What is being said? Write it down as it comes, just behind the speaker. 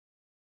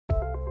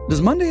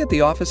Does Monday at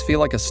the office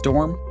feel like a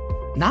storm?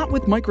 Not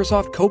with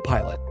Microsoft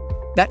Copilot.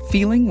 That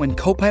feeling when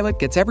Copilot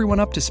gets everyone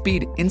up to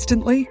speed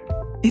instantly?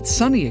 It's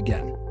sunny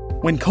again.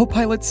 When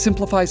Copilot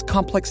simplifies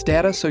complex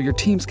data so your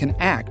teams can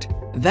act,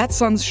 that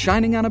sun's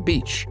shining on a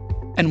beach.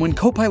 And when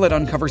Copilot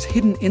uncovers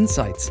hidden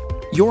insights,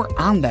 you're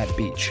on that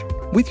beach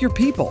with your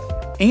people,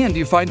 and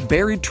you find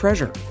buried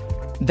treasure.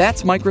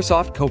 That's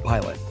Microsoft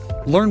Copilot.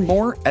 Learn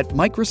more at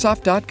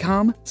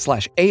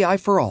Microsoft.com/AI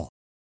for all.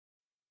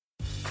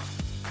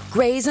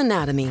 Grey's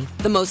Anatomy,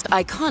 the most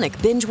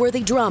iconic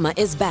binge-worthy drama,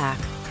 is back,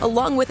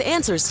 along with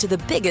answers to the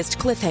biggest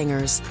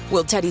cliffhangers.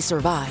 Will Teddy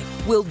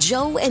survive? Will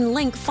Joe and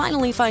Link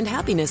finally find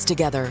happiness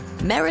together?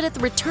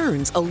 Meredith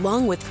returns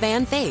along with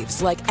fan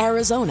faves like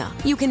Arizona.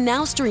 You can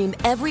now stream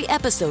every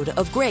episode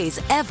of Grey's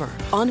ever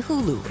on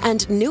Hulu,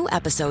 and new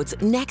episodes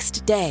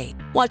next day.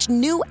 Watch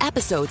new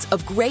episodes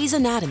of Grey's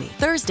Anatomy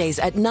Thursdays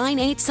at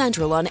 9/8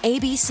 Central on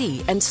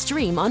ABC and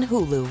stream on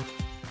Hulu.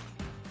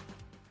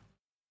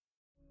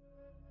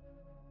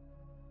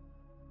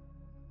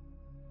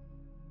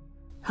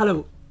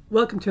 Hello,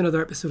 welcome to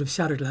another episode of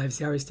Shattered Lives,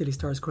 the Irish Daily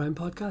Star's crime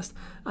podcast.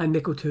 I'm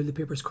Mick O'Toole, the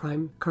paper's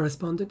crime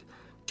correspondent.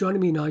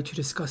 Joining me now to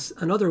discuss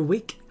another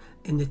week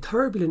in the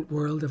turbulent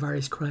world of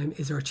Irish crime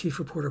is our chief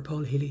reporter,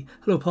 Paul Healy.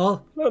 Hello,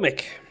 Paul. Hello,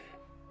 Mick.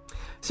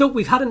 So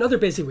we've had another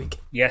busy week.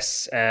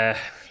 Yes,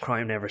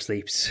 crime never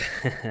sleeps,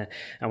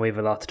 and we have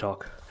a lot to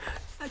talk.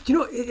 You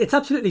know, it's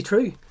absolutely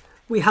true.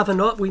 I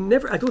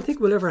don't think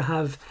we'll ever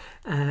have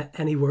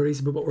any worries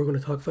about what we're going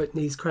to talk about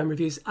in these crime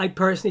reviews. I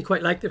personally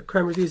quite like the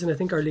crime reviews, and I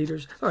think our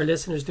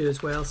listeners do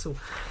as well. So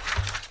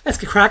let's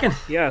get cracking.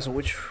 Yeah, so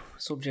which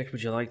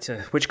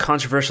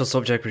controversial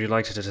subject would you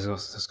like to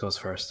discuss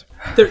first?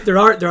 There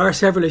are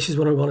several issues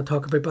I want to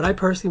talk about, but I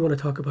personally want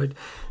to talk about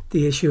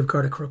the issue of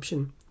Garda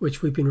corruption,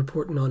 which we've been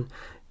reporting on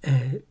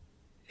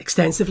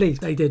extensively.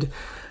 I did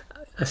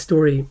a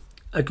story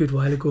a good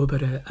while ago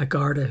about a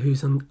Garda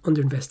who's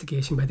under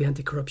investigation by the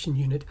anti-corruption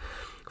unit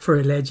for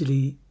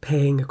allegedly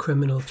paying a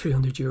criminal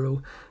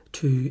 €300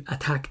 to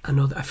attack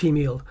a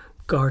female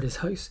Garda's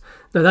house.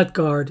 Now that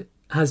guard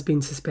has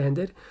been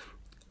suspended.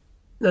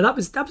 Now that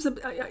was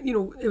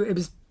it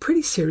was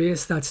pretty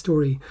serious, that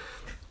story,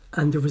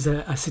 and there was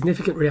a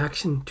significant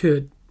reaction to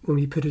it when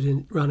we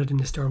ran it in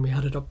the Star, and we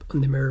had it up on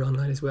the Mirror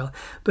online as well.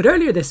 But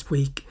earlier this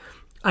week,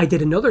 I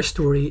did another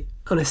story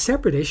on a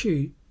separate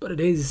issue, but it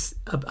is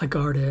a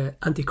Garda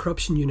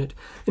anti-corruption unit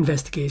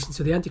investigation.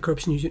 So the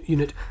anti-corruption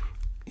unit,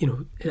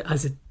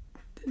 as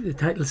the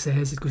title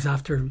says, it goes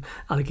after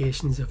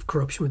allegations of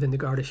corruption within the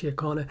Garda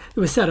Síochána. It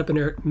was set up in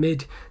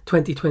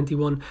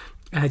mid-2021.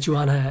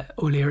 Joanna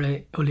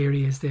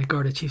O'Leary is the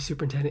Garda Chief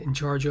Superintendent in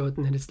charge of it,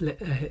 and then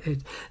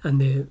and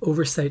the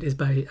oversight is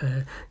by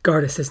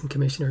Garda Assistant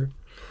Commissioner.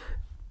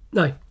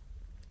 Now,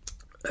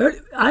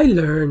 I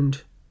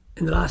learned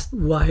in the last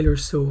while or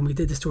so, when we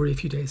did the story a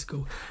few days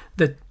ago,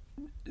 that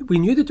we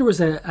knew that there was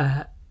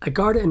a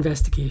Garda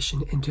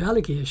investigation into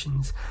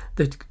allegations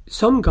that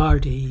some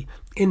Gardaí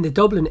in the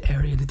Dublin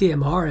area, the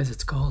DMR as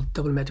it's called,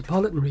 Dublin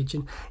Metropolitan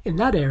Region, in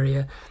that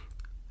area,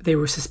 they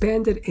were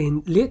suspended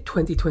in late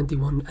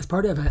 2021 as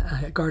part of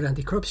a Garda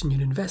anti-corruption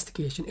unit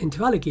investigation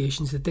into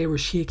allegations that they were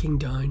shaking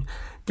down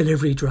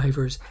delivery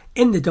drivers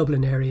in the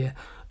Dublin area.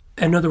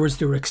 In other words,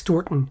 they were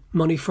extorting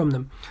money from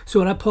them.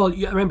 So, Paul,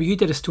 I remember you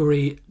did a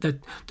story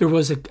that there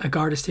was a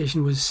Garda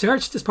station was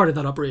searched as part of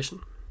that operation.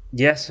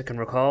 Yes, I can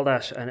recall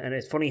that, and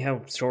it's funny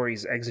how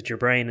stories exit your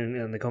brain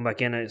and they come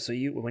back in. So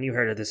when you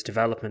heard of this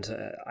development,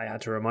 I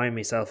had to remind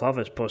myself of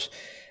it. But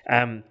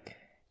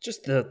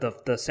just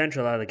the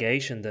central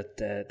allegation that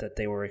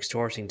they were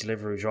extorting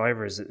delivery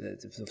drivers,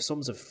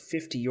 sums of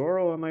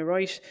 €50, am I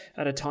right,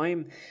 at a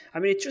time? I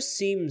mean, it just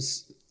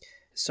seems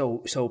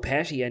so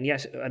petty, and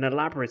yet an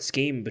elaborate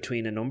scheme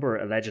between a number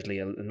of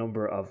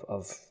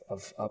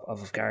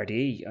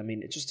Gardaí. I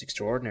mean, it's just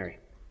extraordinary.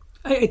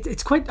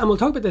 It's quite, and we'll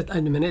talk about that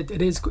in a minute.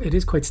 It is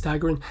quite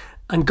staggering.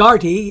 And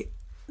Gardaí,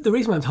 the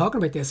reason why I'm talking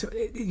about this,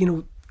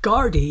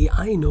 Gardaí,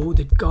 I know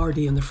that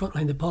Gardaí on the front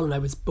line that Paul and I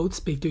would both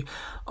speak to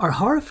are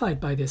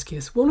horrified by this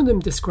case. One of them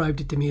described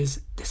it to me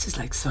as,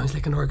 sounds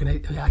like an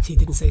organised, actually he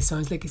didn't say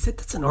sounds like, he said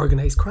that's an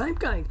organised crime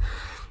gang.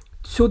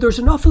 So there's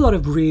an awful lot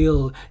of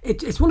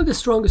it's one of the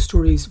strongest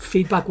stories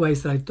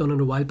feedback-wise that I've done in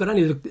a while. But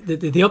anyway, look,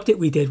 the update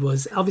we did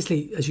was,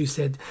 obviously, as you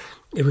said,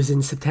 it was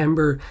in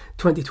September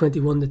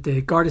 2021 that the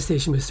Garda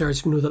station was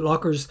searched. We know that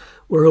lockers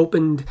were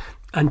opened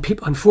and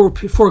four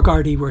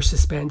Gardaí were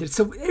suspended.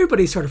 So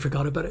everybody sort of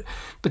forgot about it.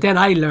 But then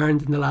I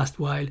learned in the last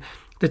while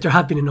that there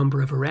have been a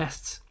number of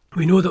arrests.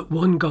 We know that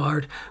one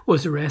guard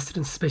was arrested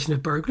on suspicion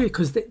of burglary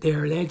because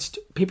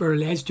people are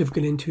alleged to have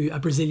gone into a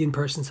Brazilian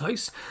person's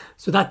house,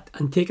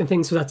 and taken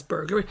things, so that's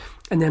burglary.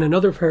 And then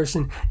another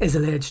person is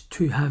alleged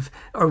to have,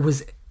 or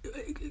was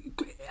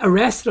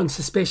arrested on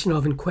suspicion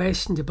of and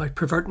questioned about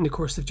perverting the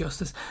course of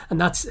justice,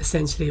 and that's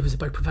essentially, it was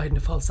about providing a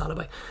false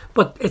alibi.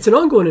 But it's an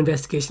ongoing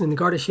investigation, and the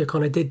Garda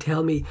Síochána did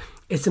tell me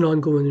it's an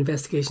ongoing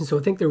investigation, so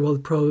I think there will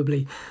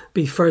probably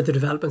be further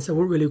developments. I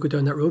won't really go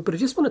down that road, but I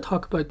just want to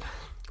talk about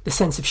the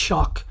sense of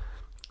shock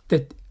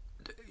that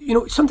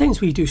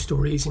sometimes we do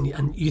stories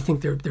and you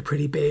think they're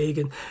pretty big,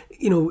 and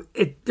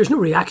there's no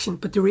reaction,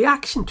 but the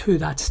reaction to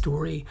that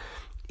story,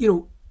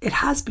 it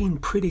has been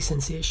pretty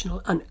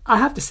sensational. And I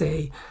have to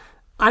say,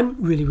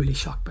 I'm really, really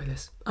shocked by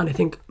this, and I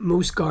think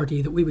most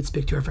Gardaí that we would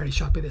speak to are very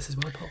shocked by this as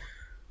well, Paul.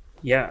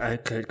 Yeah,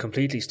 I'm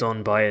completely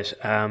stunned by it.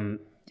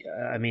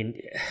 I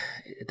mean,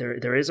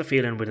 there is a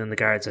feeling within the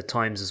Guards at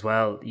times as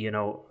well,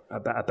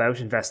 about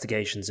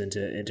investigations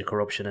into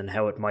corruption and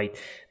how it might,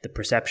 the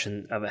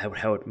perception of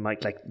how it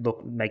might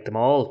make them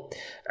all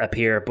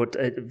appear. But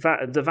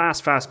the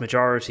vast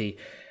majority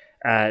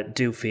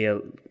do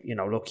feel,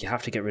 look, you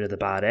have to get rid of the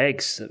bad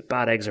eggs.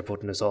 Bad eggs are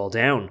putting us all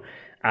down.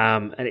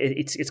 And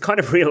it's kind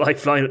of real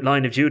life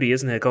line of duty,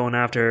 isn't it? Going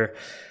after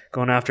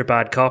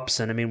bad cops.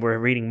 And I mean, we're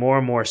reading more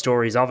and more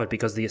stories of it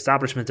because the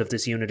establishment of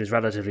this unit is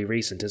relatively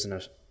recent, isn't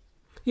it?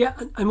 Yeah,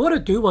 and what I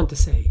do want to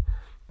say,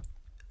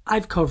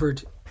 I've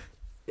covered,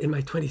 in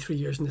my 23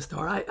 years in the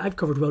Star, I've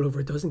covered well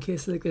over a dozen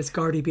cases like this,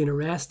 Gardaí being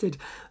arrested.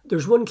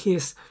 There's one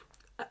case,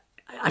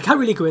 I can't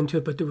really go into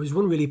it, but there was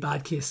one really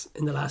bad case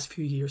in the last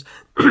few years,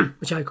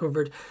 which I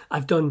covered.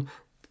 I've done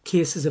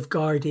cases of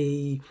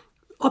Gardaí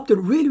up to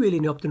really,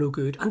 really up to no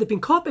good, and they've been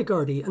caught by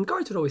Gardaí, and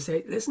guards would always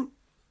say, listen,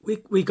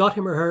 we got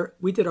him or her,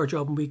 we did our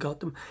job and we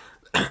got them.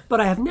 But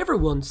I have never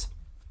once,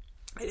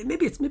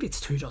 maybe it's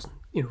 24,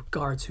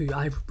 guards who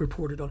I've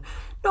reported on,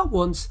 not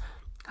once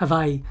have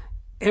I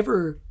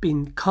ever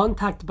been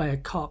contacted by a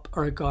cop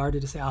or a Garda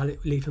to say,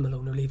 leave him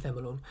alone or leave them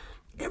alone.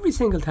 Every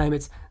single time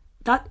it's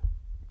that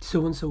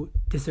so-and-so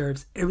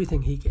deserves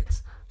everything he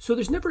gets. So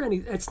there's never any,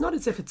 it's not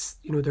as if it's,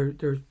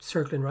 they're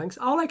circling ranks.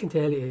 All I can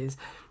tell you is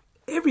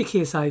every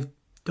case I've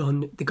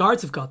done, the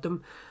guards have got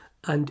them,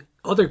 and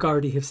other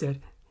Gardaí have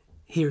said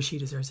he or she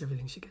deserves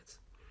everything she gets.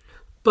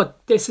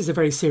 But this is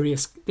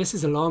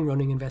a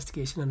long-running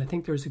investigation, and I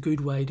think there's a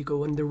good way to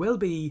go. And there will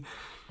be,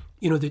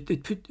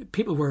 the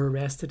people were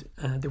arrested,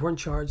 they weren't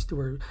charged, they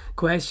were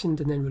questioned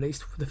and then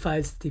released for the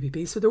files to the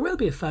DPP. So there will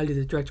be a file to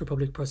the Director of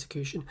Public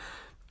Prosecution.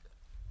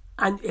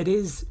 And it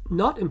is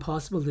not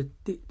impossible that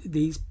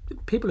these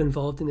people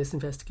involved in this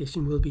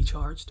investigation will be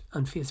charged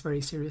and face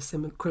very serious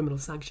criminal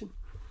sanction.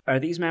 Are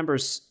these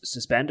members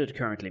suspended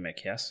currently,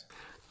 Mick? Yes?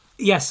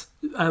 Yes,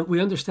 we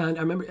understand.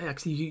 I remember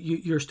actually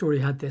your story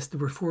had this. There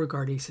were 4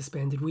 Gardaí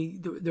suspended.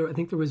 I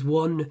think there was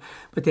one,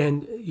 but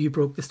then you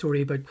broke the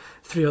story about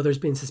 3 others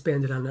being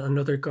suspended and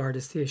another Garda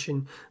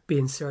station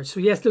being searched. So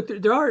yes, look,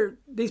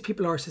 these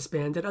people are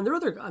suspended, and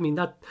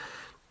that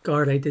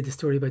guard I did the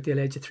story about the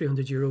alleged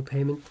 €300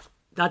 payment.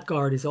 That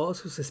guard is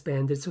also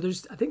suspended. So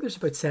I think there's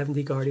about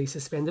 70 Gardaí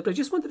suspended. But I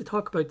just wanted to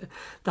talk about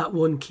that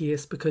one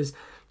case because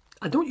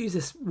I don't use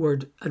this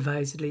word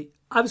advisedly.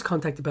 I was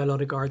contacted by a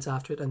lot of guards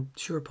after it, and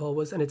sure Paul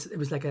was, and it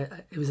was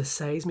a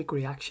seismic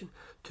reaction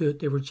to it.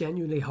 They were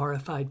genuinely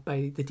horrified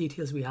by the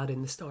details we had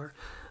in the Star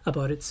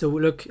about it. So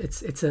look,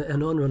 it's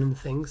an on-running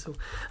thing. So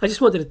I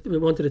just wanted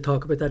to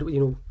talk about that,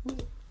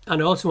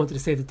 and I also wanted to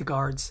say that the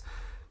guards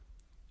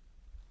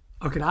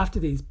are going after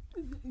these.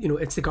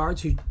 It's the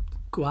guards who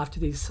go after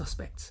these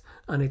suspects,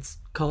 and it's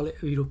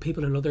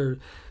people in other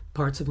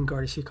parts of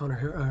Garda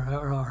Síochána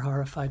are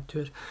horrified to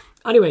it.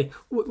 Anyway,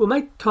 we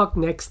might talk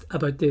next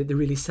about the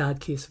really sad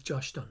case of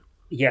Josh Dunn.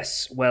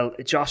 Yes, well,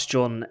 Josh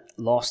Dunn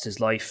lost his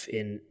life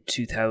in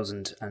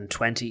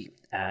 2020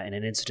 in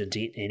an incident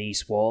in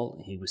East Wall.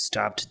 He was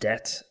stabbed to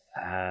death,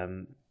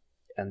 and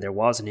there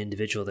was an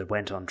individual that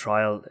went on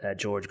trial,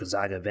 George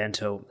Gonzaga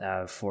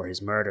Vento, for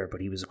his murder,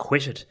 but he was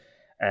acquitted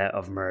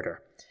of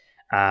murder.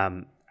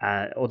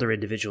 Other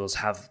individuals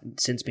have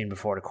since been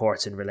before the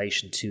courts in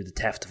relation to the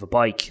theft of a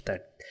bike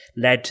that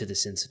led to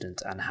this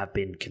incident and have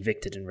been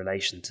convicted in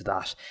relation to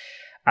that.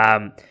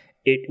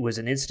 It was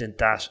an incident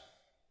that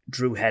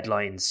drew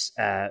headlines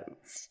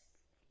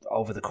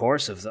over the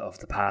course of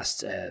the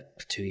past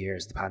 2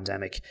 years, the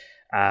pandemic,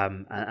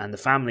 and the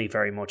family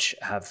very much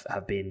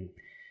have been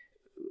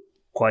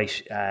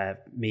quite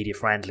media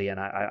friendly, and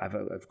I have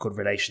a good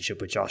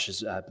relationship with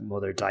Josh's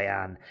mother,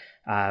 Diane.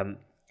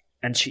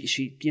 And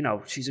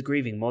she's a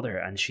grieving mother,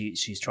 and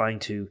she's trying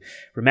to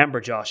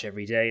remember Josh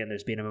every day. And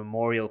there's been a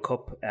memorial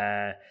cup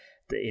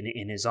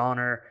in his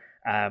honour.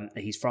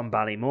 He's from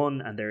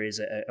Ballymun, and there is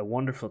a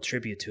wonderful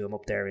tribute to him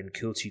up there in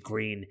Coolty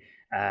Green.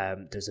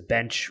 There's a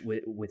bench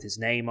with his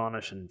name on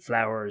it and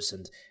flowers,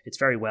 and it's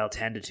very well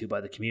tended to by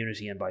the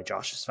community and by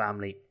Josh's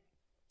family.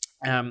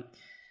 And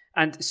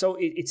so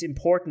it's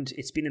important.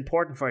 It's been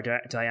important for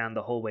Diane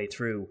the whole way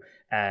through.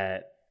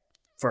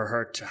 For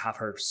her to have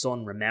her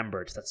son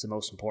remembered, that's the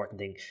most important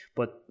thing.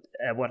 But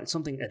a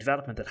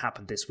development that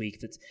happened this week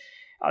that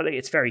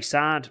it's very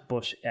sad,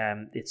 but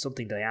it's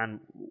something Diane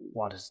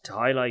wanted to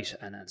highlight,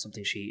 and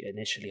something she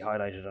initially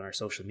highlighted on her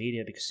social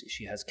media because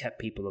she has kept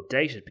people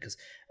updated because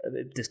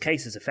this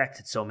case has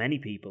affected so many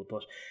people.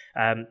 But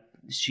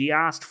she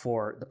asked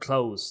for the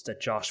clothes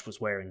that Josh was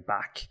wearing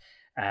back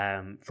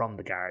from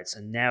the guards,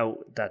 and now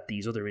that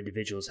these other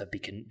individuals have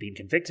been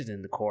convicted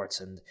in the courts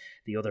and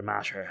the other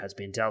matter has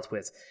been dealt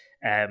with,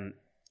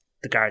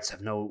 the guards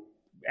have no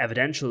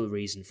evidential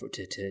reason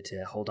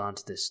to hold on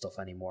to this stuff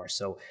anymore.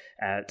 So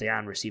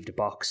Diane received a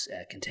box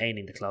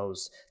containing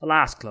the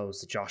last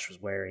clothes that Josh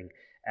was wearing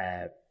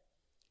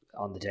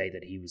on the day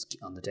that he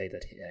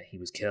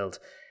was killed.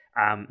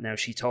 Now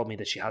she told me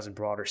that she hasn't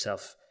brought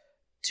herself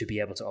to be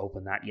able to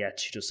open that yet.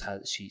 She just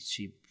has.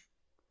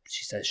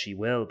 She says she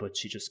will, but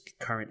she just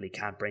currently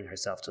can't bring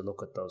herself to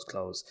look at those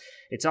clothes.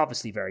 It's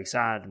obviously very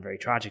sad and very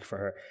tragic for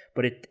her,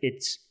 but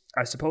it's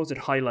I suppose it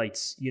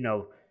highlights,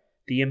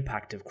 the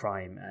impact of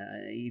crime,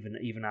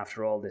 even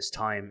after all this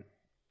time,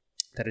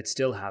 that it's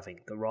still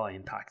having the raw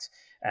impact.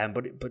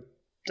 But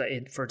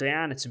for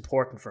Diane, it's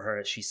important for her,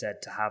 as she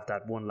said, to have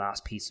that one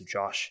last piece of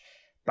Josh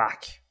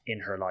back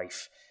in her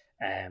life.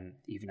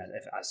 Even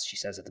as she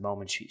says at the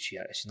moment,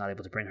 she's not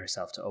able to bring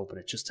herself to open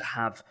it. Just to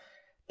have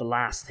the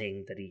last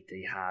thing that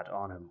he had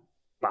on him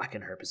back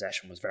in her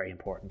possession was very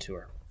important to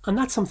her. And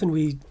that's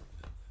something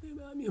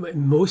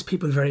most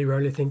people very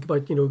rarely think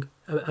about.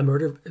 A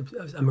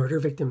murder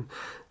victim,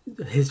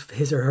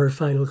 his or her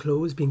final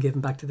clothes being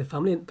given back to the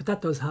family. But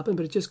that does happen.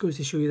 But it just goes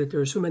to show you that there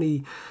are so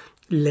many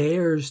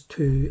layers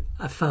to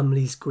a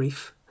family's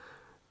grief,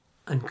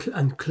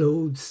 and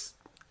clothes.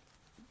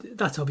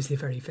 That's obviously a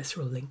very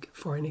visceral link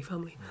for any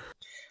family.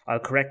 I'll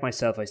correct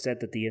myself. I said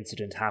that the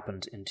incident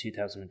happened in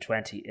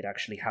 2020. It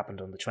actually happened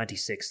on the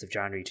 26th of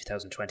January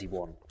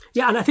 2021.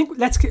 Yeah, and I think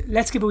let's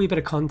give a wee bit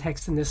of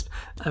context in this,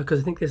 because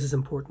I think this is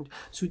important.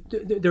 So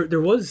there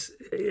was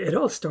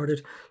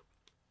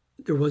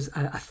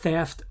a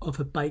theft of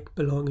a bike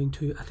belonging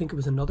to, I think it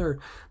was another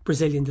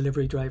Brazilian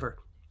delivery driver.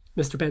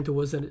 Mr. Bento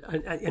was,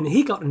 and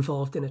he got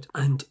involved in it,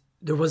 and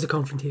there was a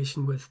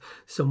confrontation with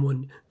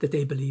someone that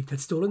they believed had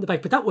stolen the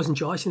bike. But that wasn't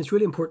Josh, and it's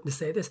really important to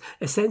say this.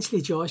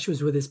 Essentially, Josh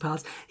was with his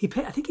pals. He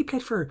definitely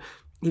played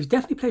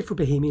for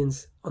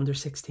Bohemians under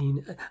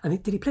 16. I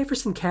think, did he play for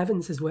St.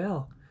 Kevin's as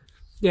well?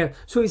 Yeah,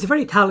 so he's a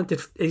very talented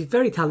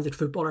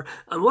footballer.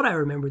 And what I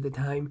remember at the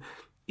time,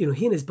 he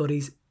and his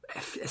buddies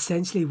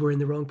essentially were in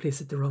the wrong place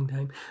at the wrong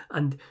time.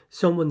 And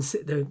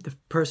the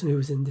person who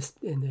was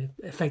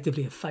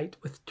effectively a fight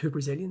with two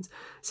Brazilians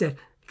said,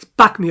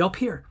 "Back me up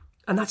here."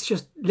 And that's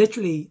just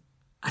literally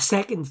a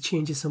second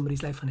changes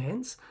somebody's life and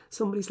ends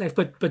somebody's life.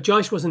 But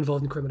Josh wasn't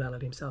involved in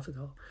criminality himself at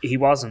all. He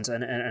wasn't,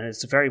 and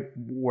it's very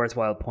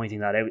worthwhile pointing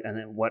that out.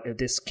 And what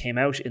this came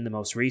out in the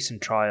most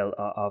recent trial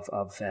of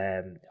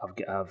Gavin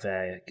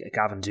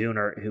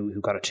Dooner,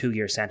 who got a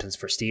 2-year sentence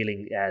for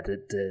stealing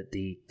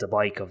the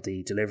bike of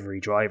the delivery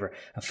driver.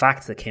 A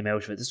fact that came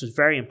out of it. This was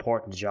very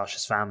important to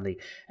Josh's family.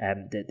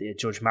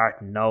 Judge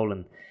Martin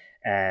Nolan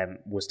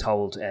was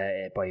told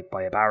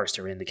by a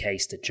barrister in the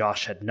case that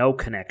Josh had no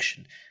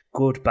connection,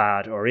 good,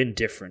 bad or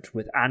indifferent,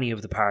 with any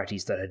of the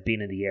parties that had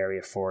been in the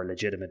area for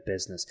legitimate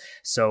business.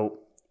 So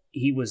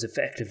he was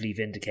effectively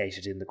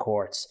vindicated in the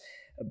courts,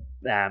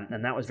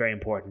 and that was very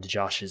important to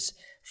Josh's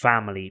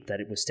family, that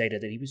it was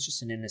stated that he was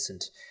just an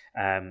innocent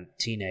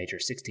teenager,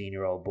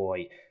 16-year-old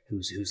boy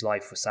whose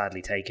life was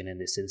sadly taken in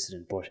this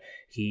incident, but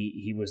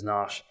he was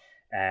not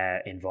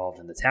involved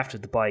in the theft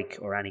of the bike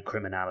or any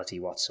criminality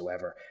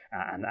whatsoever,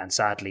 and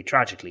sadly,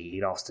 tragically,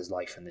 he lost his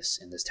life in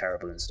this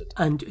terrible incident.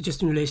 And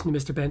just in relation to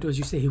Mr. Bento, as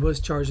you say, he was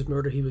charged with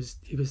murder. He was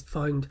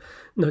found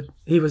not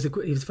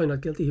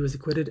guilty. He was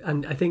acquitted,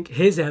 and I think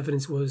his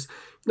evidence was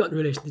not in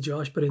relation to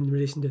Josh, but in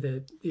relation to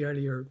the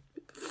earlier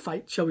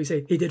fight, shall we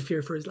say. He did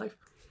fear for his life,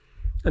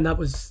 and that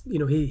was,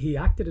 he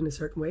acted in a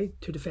certain way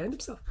to defend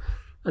himself,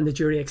 and the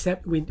jury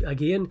we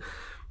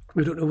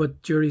don't know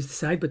what juries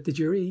decide, but the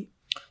jury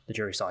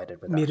sided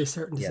with made that. A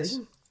certain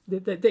decision.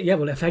 Yes.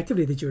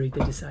 Effectively the jury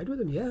did decide with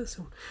him. Yeah,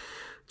 so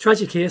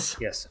tragic case.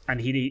 Yes, and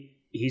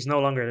he's no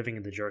longer living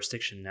in the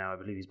jurisdiction now. I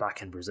believe he's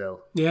back in Brazil.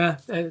 Yeah,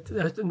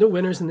 no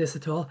winners in this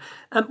at all.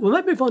 We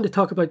might move on to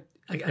talk about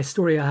a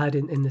story I had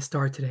in the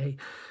Star today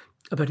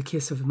about a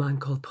case of a man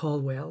called Paul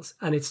Wells,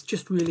 and it's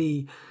just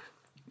really,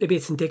 maybe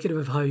it's indicative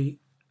of how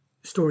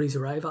stories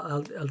arrive.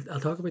 I'll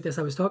talk about this.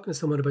 I was talking to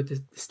someone about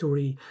the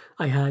story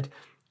I had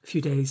a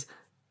few days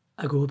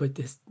ago about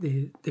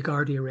the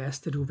Garda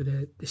arrested over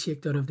the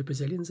shakedown of the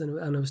Brazilians,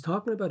 and I was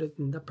talking about it,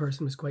 and that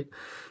person was quite,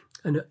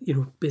 and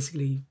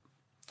basically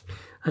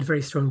had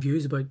very strong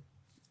views about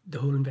the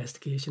whole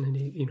investigation, and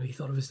he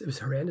thought it was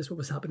horrendous what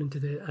was happening to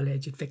the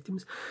alleged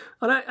victims,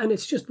 and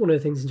it's just one of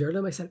the things in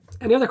journalism. I said,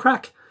 any other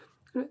crack?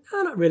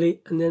 Not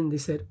really. And then they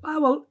said,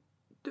 well,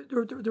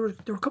 there were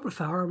a couple of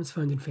firearms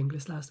found in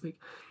Finglas last week,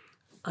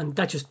 and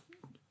that just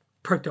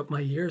perked up my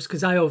ears,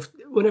 because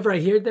whenever I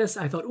hear this,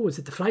 I thought, is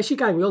it the Fleishy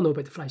Gang? We all know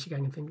about the Fleishy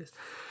Gang in Finglas.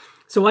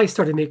 So I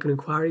started making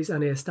inquiries,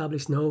 and I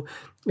established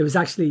it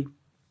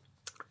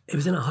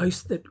was in a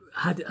house that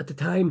at the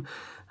time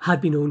had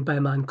been owned by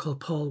a man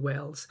called Paul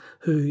Wells,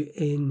 who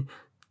in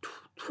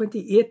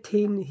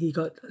 2018 he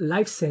got a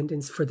life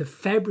sentence for the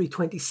February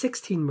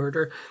 2016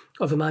 murder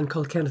of a man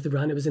called Kenneth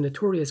O'Brien. It was a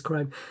notorious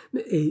crime.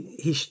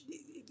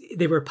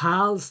 They were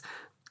pals,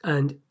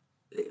 and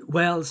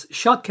Wells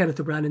shot Kenneth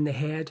O'Brien in the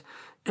head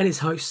in his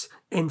house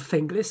in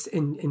Finglas,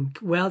 in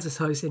Wells's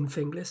house in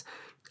Finglas,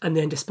 and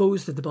then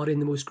disposed of the body in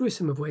the most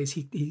gruesome of ways.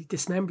 He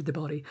dismembered the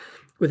body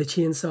with a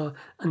chainsaw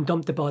and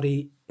dumped the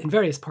body in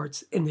various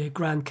parts in the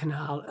Grand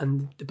Canal,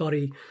 and the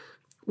body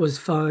was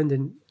found,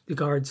 and the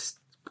guards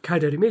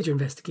carried out a major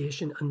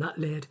investigation, and that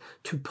led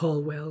to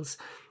Paul Wells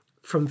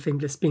from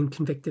Finglas being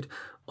convicted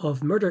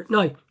of murder.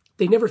 Now,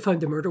 they never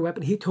found the murder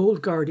weapon. He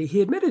told Garda,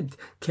 he admitted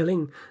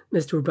killing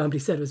Mr. O'Brien. He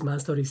said it was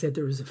manslaughter. He said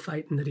there was a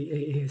fight and that he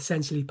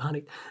essentially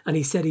panicked. And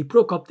he said he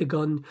broke up the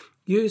gun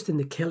used in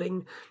the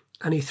killing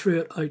and he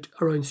threw it out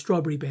around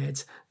Strawberry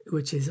Beds,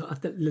 which is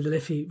at the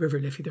Liffey, River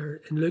Liffey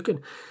there in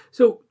Lucan.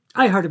 So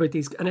I heard about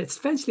these, and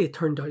it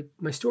turned out,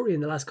 my story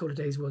in the last couple of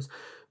days was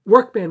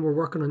workmen were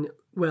working on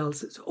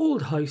Wells'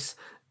 old house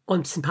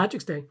on St.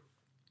 Patrick's Day.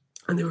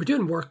 And they were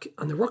doing work,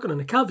 and they're working on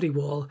a cavity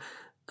wall,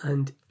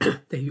 and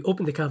they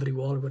opened the cavity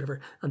wall or whatever,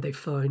 and they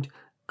found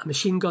a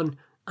machine gun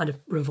and a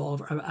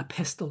revolver, a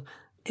pistol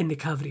in the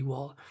cavity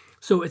wall.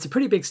 So it's a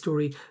pretty big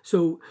story.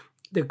 So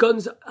the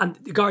guns, and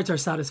the guards are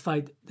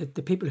satisfied that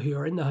the people who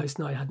are in the house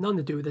now had nothing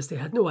to do with this. They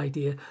had no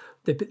idea.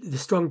 The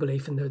strong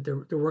belief in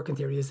their working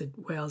theory is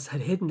that Wells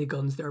had hidden the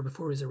guns there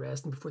before his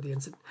arrest and before the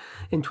incident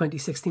in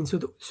 2016. So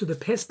the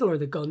pistol or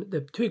the gun,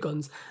 the two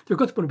guns, they're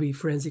going to be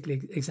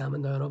forensically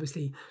examined now, and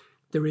obviously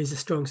there is a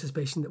strong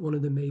suspicion that one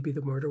of them may be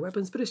the murder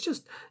weapons, but it's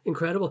just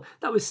incredible.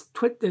 That was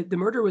the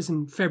murder was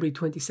in February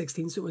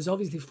 2016, so it was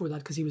obviously before that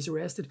because he was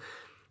arrested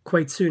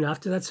quite soon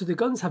after that. So the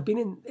guns have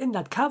been in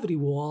that cavity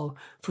wall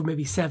for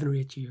maybe 7 or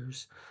 8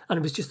 years, and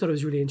I thought it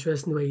was really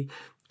interesting the way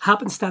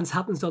happenstance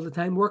happens all the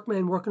time.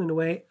 Workmen working in a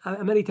way.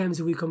 Many times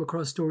have we come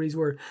across stories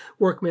where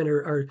workmen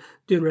are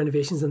doing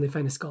renovations and they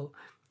find a skull.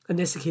 On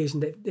this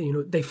occasion,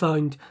 they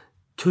found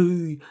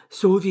 2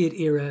 Soviet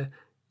era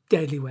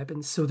deadly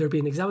weapons. So they're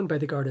being examined by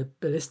the Garda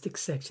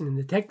ballistics section in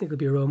the technical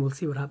bureau, and we'll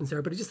see what happens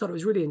there. But I just thought it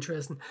was really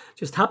interesting.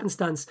 Just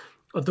happenstance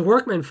of the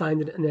workmen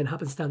finding it, and then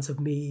happenstance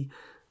of me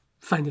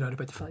finding out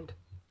about the find.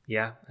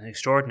 Yeah, an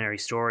extraordinary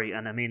story.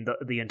 And I mean,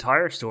 the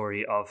entire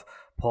story of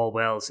Paul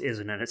Wells is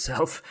in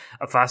itself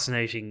a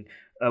fascinating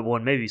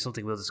one, maybe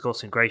something we'll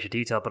discuss in greater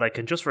detail. But I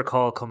can just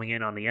recall coming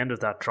in on the end of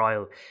that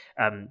trial.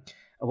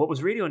 What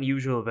was really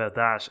unusual about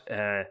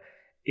that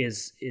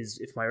is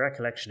if my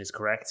recollection is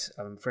correct,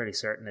 I'm fairly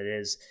certain it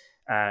is,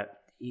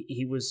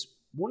 he was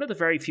one of the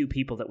very few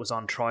people that was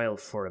on trial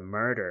for a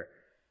murder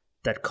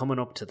that coming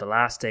up to the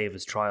last day of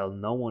his trial,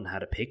 no one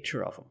had a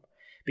picture of him.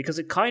 Because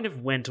it kind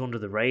of went under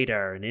the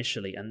radar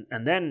initially,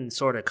 and then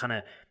sort of kind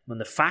of, when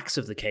the facts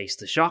of the case,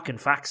 the shocking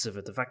facts of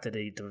it, the fact that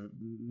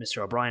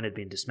Mr. O'Brien had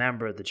been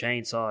dismembered, the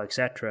chainsaw,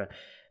 etc.,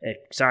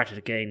 it started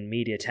to gain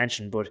media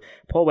attention, but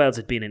Paul Wells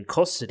had been in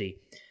custody.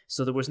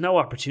 So there was no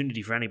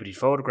opportunity for anybody to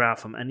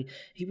photograph him. And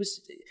he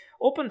was,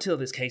 up until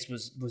this case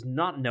was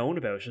not known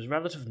about. It was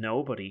relative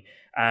nobody.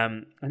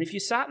 And if you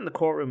sat in the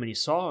courtroom and you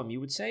saw him,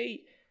 you would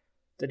say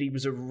that he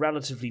was a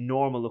relatively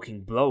normal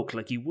looking bloke.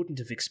 Like, you wouldn't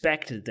have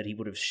expected that he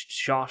would have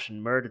shot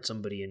and murdered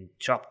somebody and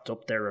chopped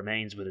up their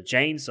remains with a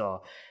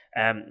chainsaw.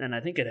 And I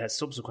think it has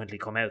subsequently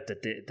come out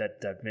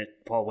that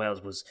Paul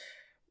Wells was,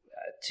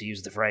 to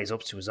use the phrase,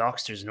 up to his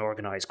oxters in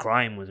organised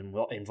crime, was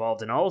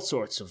involved in all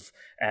sorts of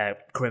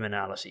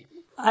criminality.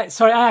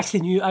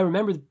 I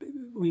remember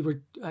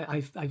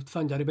I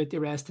found out about the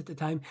arrest at the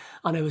time,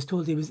 and I was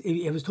told he was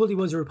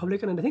a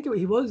Republican, and I think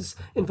he was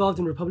involved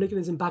in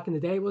Republicanism back in the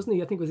day, wasn't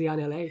he? I think it was the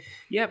NLA.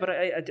 Yeah, but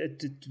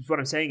what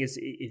I'm saying is,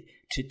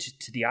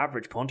 to the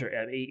average punter,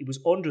 he was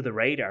under the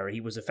radar.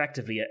 He was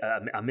effectively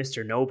a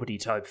Mr. Nobody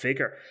type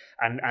figure,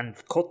 and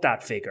cut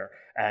that figure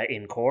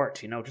in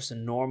court. Just a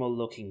normal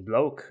looking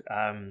bloke.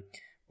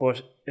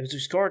 But it was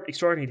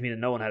extraordinary to me that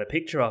no one had a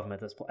picture of him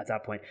at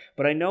that point.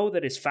 But I know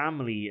that his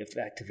family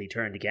effectively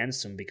turned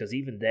against him, because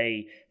even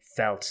they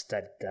felt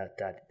that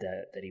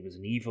he was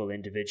an evil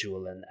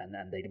individual, and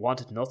they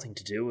wanted nothing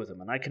to do with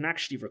him. And I can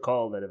actually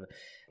recall that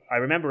I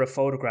remember a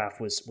photograph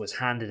was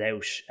handed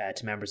out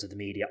to members of the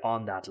media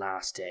on that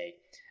last day.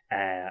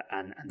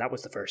 And that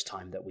was the first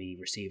time that we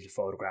received a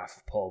photograph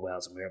of Paul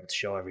Wells, and we were able to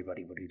show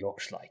everybody what he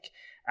looked like.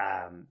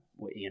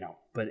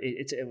 But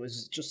it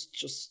was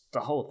just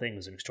the whole thing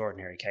was an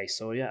extraordinary case.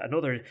 So yeah,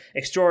 another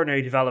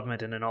extraordinary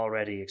development in an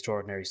already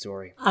extraordinary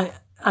story.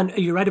 And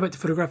you're right about the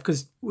photograph,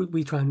 because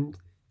we try and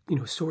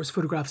source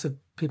photographs of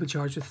people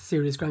charged with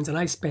serious crimes, and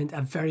I spent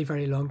a very,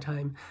 very long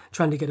time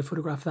trying to get a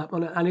photograph of that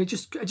one, and I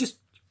just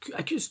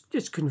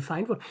couldn't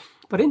find one.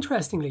 But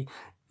interestingly,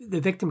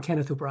 the victim,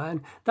 Kenneth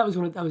O'Brien, that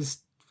was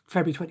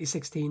February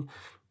 2016,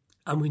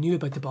 and we knew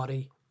about the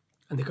body,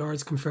 and the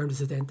guards confirmed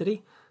his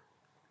identity.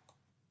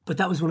 But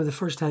that was one of the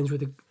first times where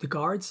the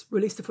guards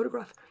released a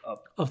photograph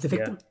of the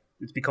victim. Yeah.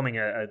 It's becoming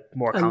a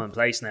more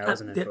commonplace now,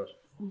 isn't it?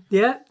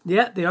 Yeah,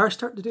 they are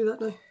starting to do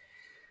that now.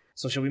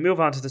 So shall we move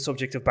on to the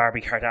subject of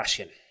Barbie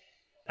Kardashian?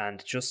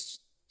 And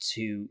just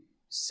to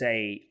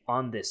say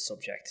on this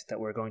subject that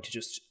we're going to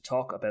just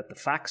talk about the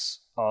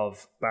facts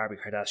of Barbie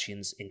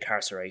Kardashian's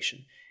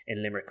incarceration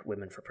in Limerick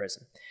Women for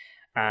Prison.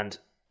 And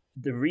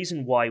the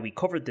reason why we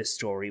covered this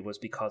story was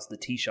because the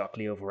Taoiseach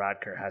Leo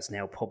Varadkar has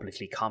now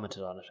publicly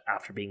commented on it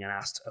after being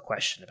asked a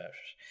question about it.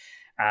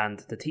 And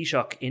the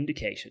Taoiseach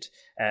indicated,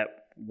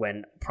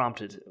 when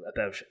prompted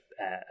about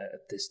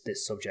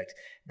this subject,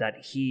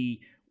 that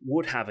he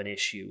would have an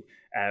issue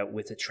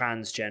with a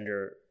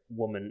transgender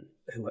woman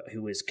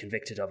who is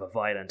convicted of a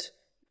violent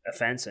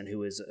offence and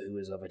who is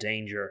of a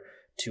danger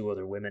to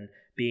other women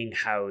being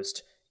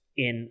housed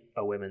in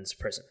a women's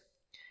prison.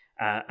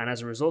 And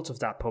as a result of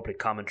that public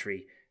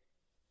commentary,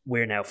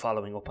 we're now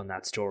following up on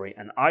that story.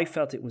 And I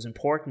felt it was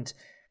important,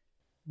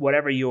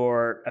 whatever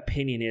your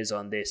opinion is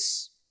on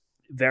this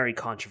very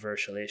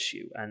controversial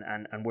issue,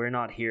 and we're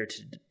not here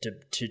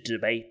to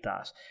debate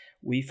that.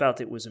 We felt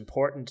it was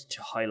important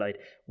to highlight,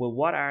 well,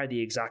 what are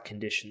the exact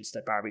conditions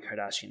that Barbie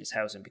Kardashian is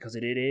housed in? Because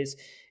it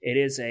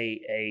is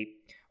an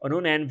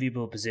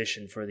unenviable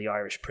position for the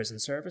Irish prison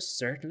service,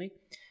 certainly,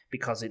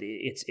 because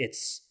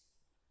it's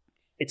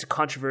a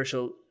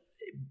controversial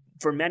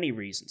for many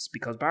reasons,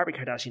 because Barbie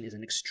Kardashian is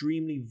an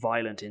extremely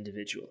violent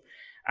individual,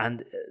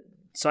 and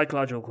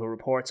psychological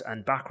reports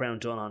and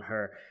background done on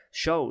her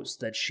shows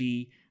that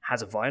she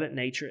has a violent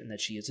nature and that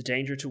she is a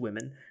danger to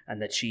women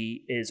and that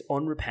she is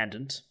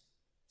unrepentant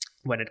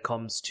when it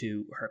comes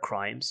to her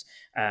crimes,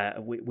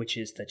 which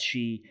is that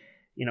she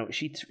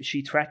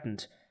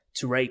threatened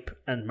to rape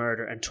and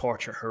murder and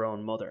torture her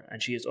own mother,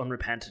 and she is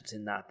unrepentant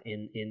in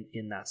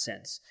that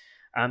sense.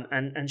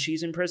 And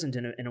she's imprisoned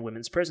in a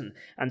women's prison.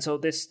 And so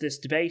this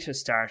debate has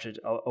started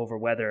over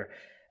whether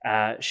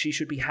she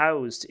should be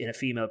housed in a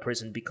female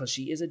prison because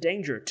she is a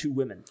danger to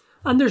women.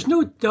 And there's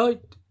no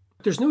doubt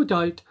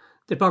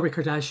that Barbie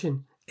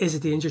Kardashian is a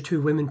danger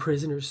to women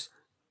prisoners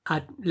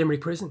at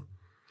Limerick Prison.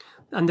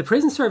 And the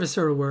prison service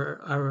are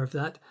aware of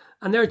that.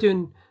 And they're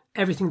doing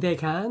everything they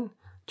can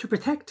to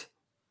protect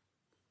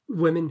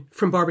women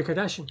from Barbie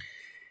Kardashian.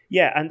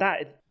 Yeah, and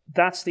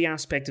that's the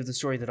aspect of the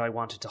story that I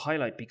wanted to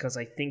highlight, because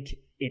I think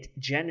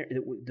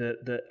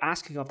the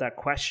asking of that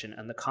question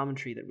and the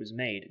commentary that was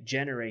made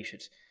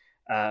generated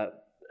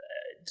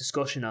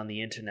discussion on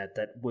the internet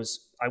that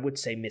was, I would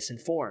say,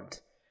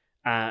 misinformed.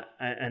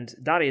 And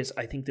that is,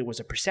 I think there was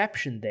a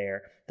perception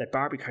there that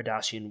Barbie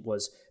Kardashian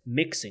was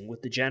mixing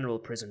with the general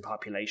prison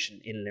population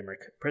in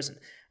Limerick Prison.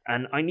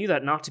 And I knew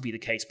that not to be the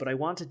case, but I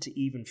wanted to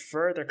even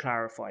further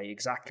clarify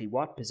exactly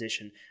what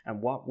position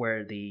and what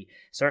were the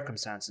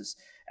circumstances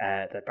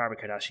that Barbie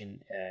Kardashian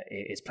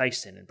is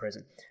placed in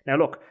prison. Now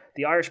look,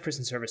 the Irish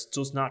Prison Service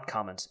does not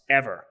comment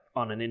ever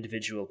on an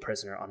individual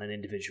prisoner, on an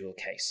individual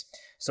case.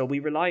 So we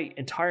rely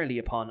entirely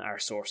upon our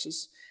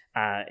sources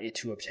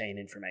to obtain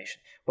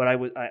information. But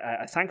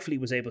I thankfully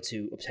was able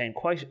to obtain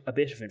quite a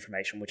bit of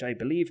information, which I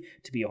believe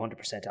to be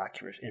 100%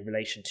 accurate in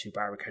relation to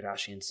Barbie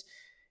Kardashian's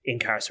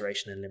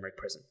incarceration in Limerick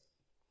Prison.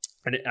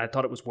 And I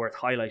thought it was worth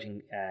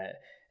highlighting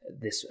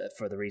this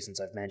for the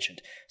reasons I've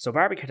mentioned. So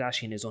Barbie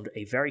Kardashian is under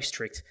a very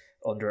strict,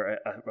 under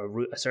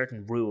a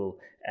certain rule,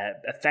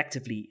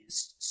 effectively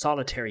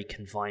solitary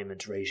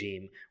confinement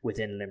regime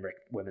within Limerick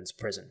Women's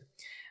Prison.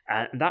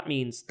 And that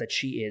means that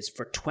she is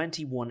for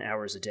 21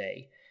 hours a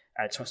day,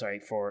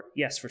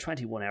 for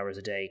 21 hours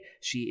a day,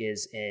 she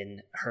is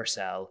in her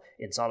cell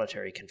in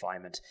solitary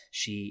confinement.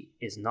 She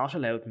is not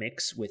allowed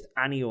mix with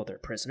any other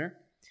prisoner.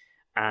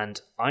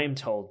 And I am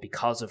told,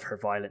 because of her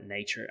violent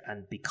nature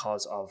and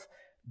because of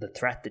the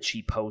threat that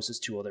she poses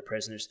to other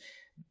prisoners,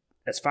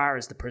 as far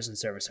as the prison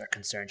service are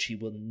concerned, she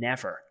will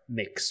never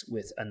mix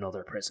with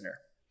another prisoner.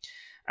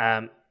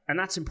 And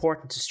that's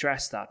important to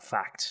stress that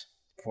fact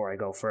before I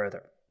go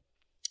further.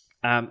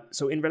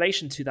 So in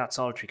relation to that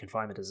solitary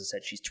confinement, as I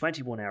said, she's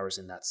 21 hours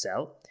in that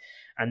cell.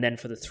 And then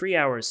for the 3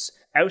 hours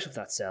out of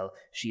that cell,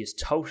 she is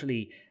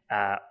totally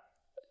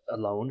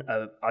alone,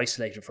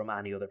 isolated from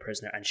any other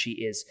prisoner, and she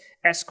is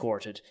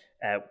escorted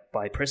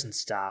by prison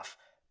staff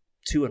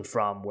to and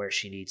from where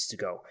she needs to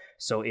go.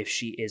 So if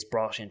she is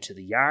brought into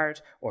the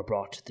yard or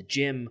brought to the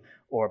gym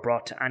or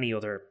brought to any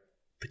other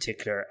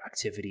particular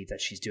activity that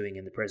she's doing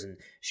in the prison,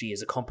 she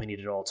is accompanied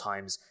at all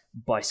times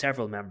by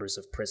several members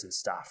of prison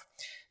staff.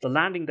 The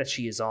landing that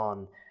she is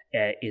on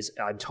is,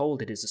 I'm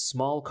told, it is a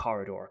small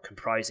corridor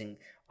comprising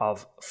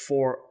of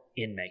 4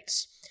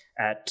 inmates.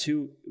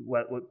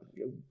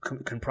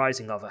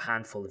 Comprising of a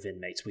handful of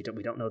inmates. We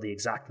don't know the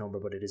exact number,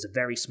 but it is a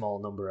very small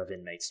number of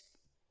inmates.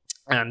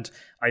 And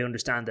I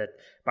understand that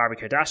Barbie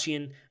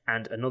Kardashian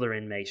and another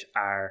inmate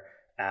are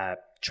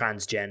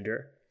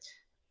transgender,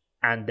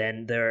 and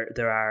then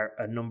there are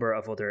a number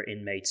of other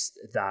inmates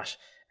that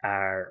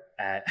are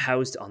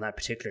housed on that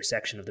particular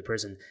section of the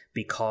prison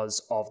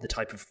because of the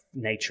type of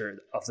nature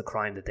of the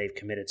crime that they've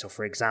committed. So,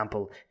 for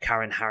example,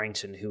 Karen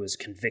Harrington, who is a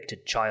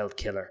convicted child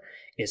killer,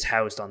 is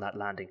housed on that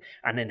landing.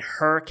 And in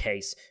her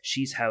case,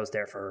 she's housed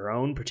there for her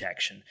own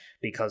protection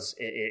because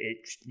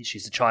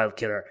she's a child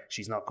killer.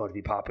 She's not going to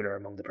be popular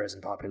among the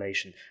prison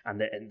population.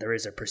 And there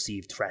is a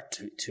perceived threat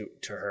to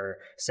her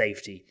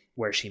safety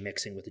were she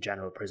mixing with the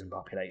general prison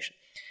population.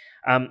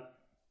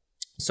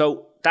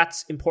 So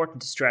that's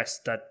important to stress,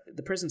 that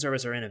the prison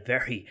service are in a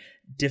very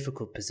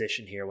difficult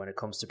position here when it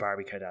comes to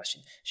Barbie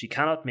Kardashian. She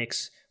cannot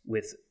mix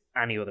with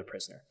any other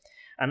prisoner.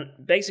 And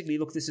basically,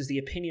 look, this is the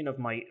opinion of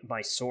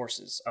my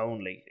sources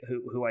only,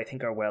 who I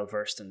think are well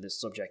versed in this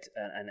subject,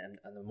 and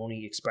I'm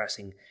only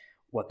expressing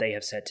what they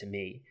have said to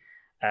me,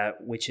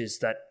 which is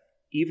that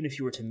even if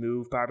you were to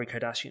move Barbie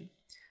Kardashian,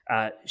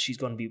 she's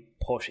going to be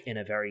put in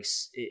a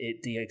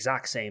the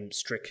exact same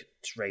strict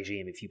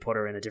regime. If you put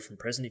her in a different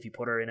prison, if you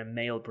put her in a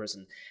male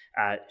prison,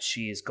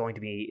 she is going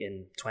to be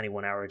in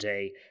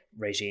 21-hour-a-day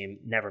regime,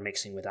 never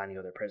mixing with any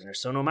other prisoners.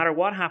 So no matter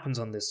what happens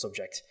on this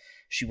subject,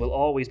 she will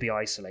always be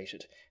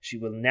isolated. She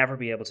will never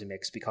be able to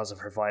mix because of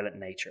her violent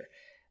nature.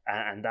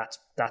 And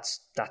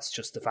that's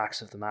just the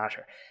facts of the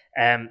matter.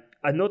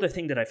 Another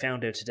thing that I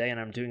found out today, and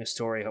I'm doing a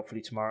story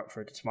hopefully tomorrow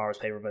for tomorrow's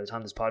paper. By the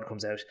time this pod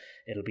comes out,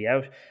 it'll be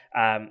out.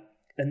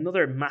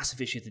 Another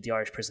massive issue that the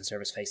Irish Prison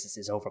Service faces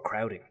is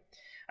overcrowding.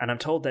 And I'm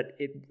told that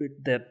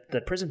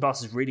the prison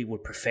bosses really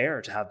would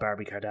prefer to have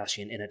Barbie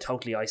Kardashian in a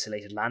totally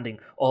isolated landing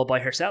all by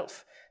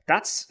herself.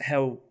 That's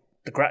how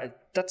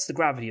that's the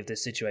gravity of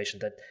this situation,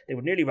 that they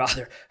would nearly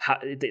rather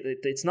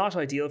it's not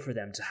ideal for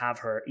them to have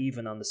her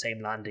even on the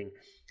same landing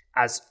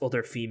as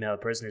other female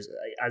prisoners,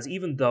 as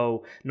even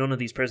though none of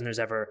these prisoners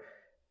ever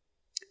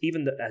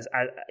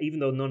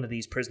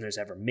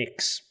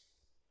mix.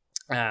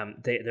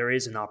 There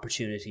is an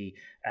opportunity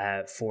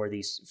for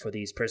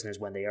these prisoners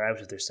when they are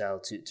out of their cell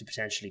to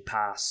potentially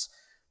pass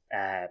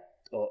other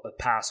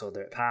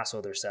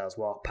cells,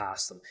 walk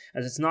past them,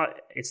 as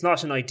it's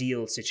not an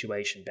ideal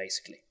situation,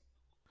 basically.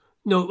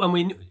 No,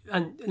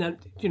 and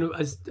you know,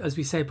 as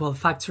we say, Paul,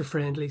 facts are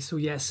friendly. So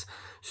yes,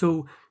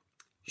 so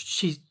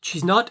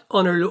she's not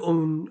on her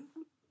own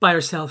by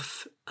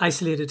herself,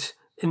 isolated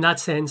in that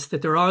sense.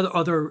 That there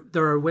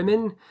are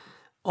women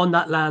on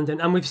that land,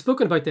 and we've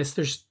spoken about this.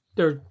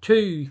 There are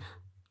 2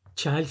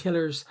 child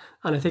killers,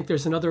 and I think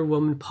there's another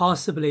woman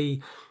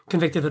possibly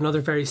convicted of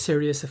another very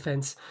serious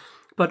offence.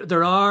 But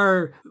there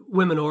are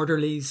women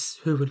orderlies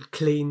who would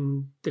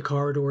clean the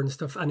corridor and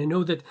stuff. And I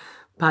know that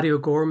Paddy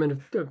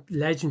O'Gorman, a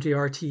legendary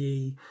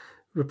RTE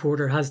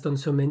reporter, has done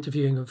some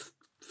interviewing of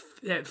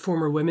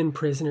former women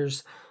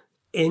prisoners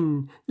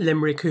in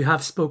Limerick who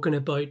have spoken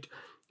about,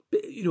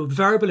 you know,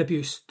 verbal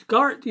abuse.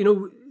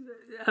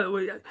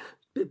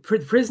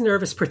 Prison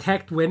service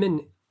protect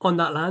women on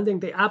that landing.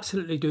 They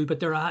absolutely do, but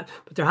there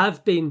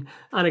have been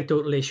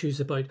anecdotal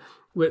issues about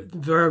with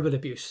verbal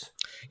abuse.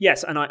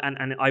 Yes, and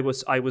I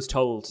was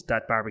told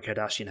that Barbie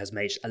Kardashian has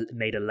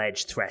made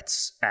alleged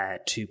threats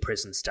to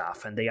prison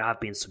staff, and they have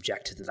been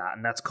subjected to that,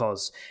 and that's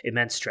caused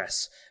immense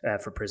stress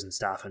for prison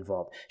staff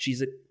involved.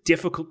 She's a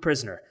difficult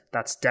prisoner,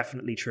 that's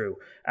definitely true.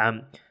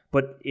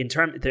 But in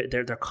terms,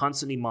 they're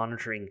constantly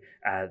monitoring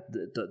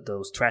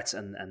those threats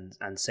and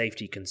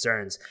safety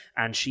concerns,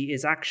 and she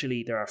is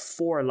actually, there are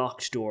 4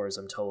 locked doors,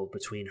 I'm told,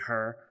 between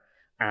her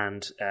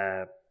and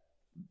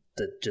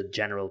the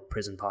general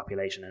prison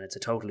population, and it's a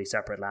totally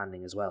separate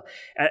landing as well.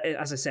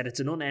 As I said, it's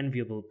an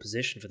unenviable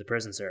position for the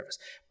prison service,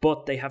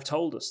 but they have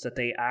told us that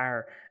they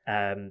are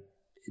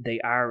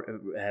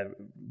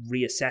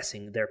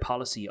reassessing their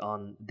policy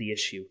on the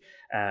issue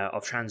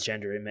of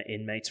transgender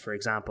inmates, for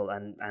example,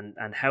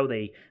 and how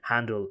they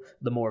handle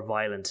the more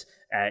violent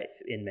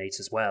inmates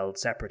as well,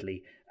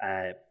 separately,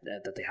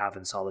 that they have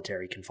in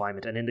solitary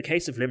confinement. And in the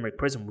case of Limerick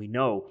Prison, we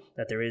know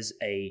that there is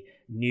a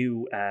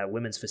new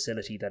women's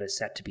facility that is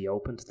set to be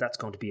opened. That's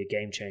going to be a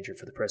game changer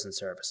for the prison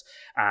service,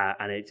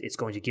 and it's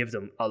going to give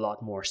them a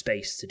lot more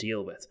space to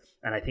deal with.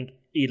 And I think,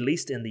 at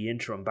least in the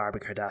interim, Barbie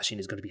Kardashian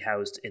is going to be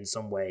housed in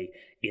some way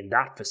in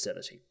that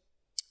facility.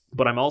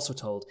 But I'm also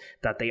told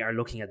that they are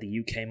looking at the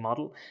UK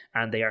model,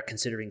 and they are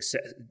considering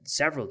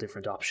several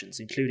different options,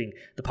 including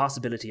the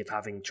possibility of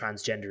having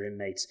transgender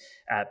inmates,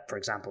 for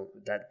example,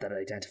 that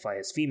identify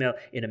as female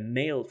in a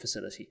male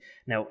facility.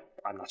 Now,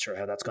 I'm not sure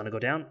how that's going to go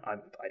down. I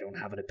don't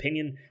have an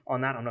opinion on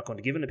that. I'm not going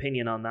to give an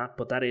opinion on that,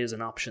 but that is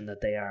an option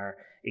that they are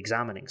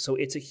examining. So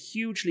it's a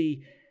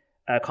hugely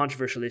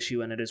controversial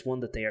issue, and it is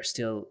one that they are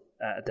still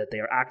that they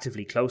are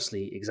actively,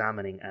 closely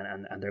examining,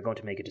 and they're going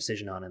to make a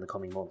decision on in the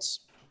coming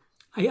months.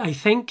 I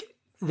think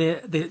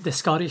the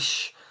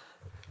Scottish,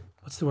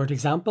 what's the word,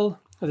 example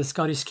of the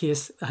Scottish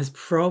case has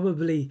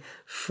probably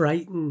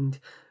frightened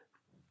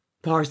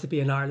powers that be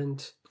in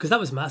Ireland, because that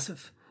was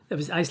massive. It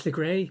was Isla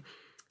Gray,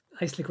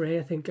 I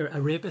think,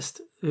 a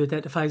rapist who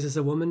identifies as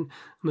a woman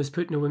and was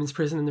put in a women's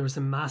prison, and there was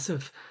a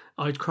massive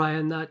outcry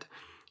on that,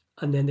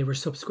 and then they were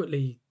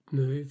subsequently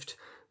moved.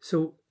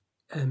 So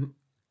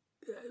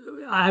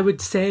I would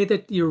say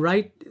that you're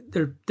right.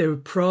 They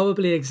would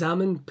probably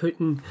examine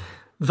putting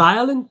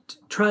violent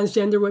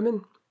transgender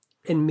women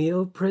in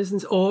male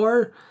prisons,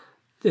 or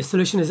the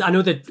solution is, I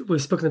know that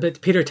we've spoken a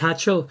bit, Peter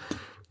Tatchell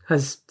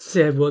has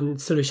said one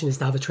solution is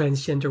to have a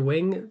transgender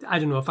wing. I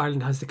don't know if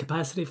Ireland has the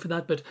capacity for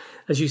that, but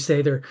as you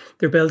say, they're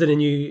building a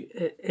new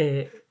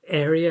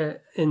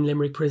area in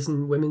Limerick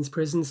Prison, women's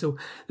prison. So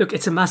look,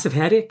 it's a massive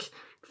headache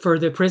for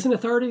the prison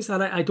authorities,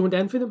 and I don't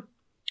envy them.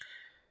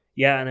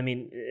 Yeah, and I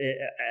mean,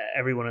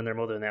 everyone and their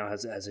mother now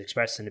has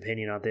expressed an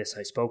opinion on this.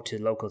 I spoke to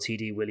local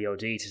TD Willie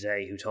O'D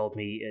today, who told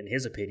me, in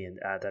his opinion,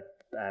 that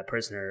a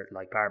prisoner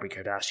like Barbie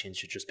Kardashian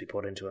should just be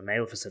put into a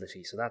male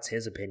facility. So that's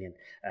his opinion,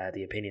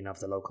 the opinion of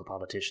the local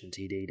politician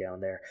TD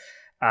down there.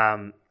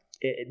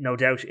 No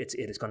doubt it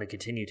is going to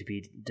continue to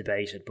be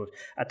debated, but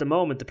at the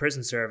moment, the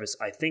prison service,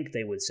 I think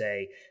they would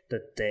say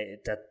that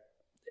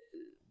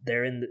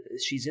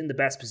she's in the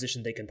best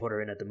position they can put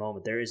her in at the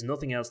moment. There is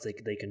nothing else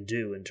they can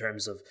do in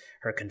terms of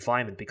her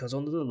confinement, because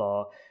under the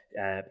law,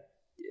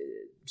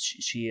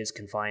 she is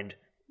confined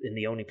in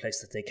the only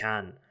place that they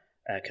can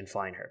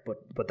confine her.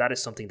 But that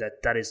is something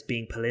that is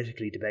being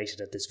politically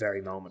debated at this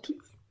very moment.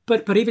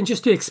 But even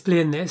just to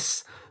explain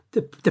this,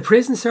 the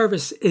prison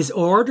service is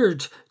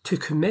ordered to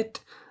commit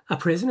a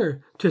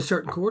prisoner to a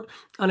certain court,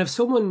 and if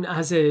someone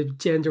has a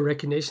gender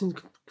recognition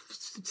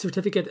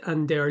certificate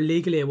and they're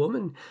legally a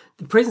woman,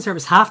 the prison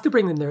service have to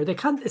bring them there. They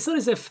can't. It's not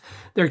as if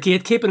they're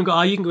gatekeeping and go,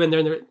 "Oh, you can go in there."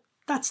 And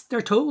that's what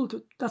they're told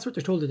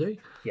to do.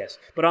 Yes,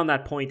 but on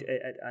that point,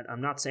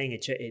 I'm not saying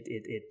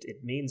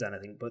it means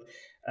anything. But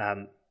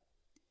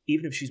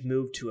even if she's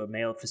moved to a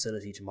male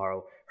facility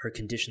tomorrow, her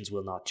conditions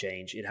will not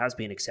change. It has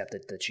been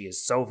accepted that she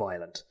is so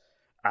violent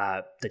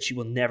that she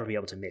will never be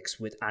able to mix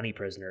with any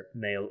prisoner,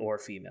 male or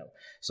female.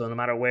 So no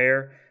matter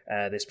where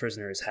this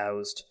prisoner is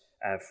housed,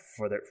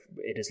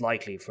 it is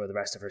likely for the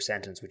rest of her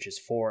sentence, which is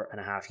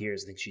 4.5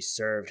 years. I think she's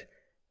served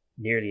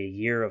nearly a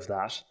year of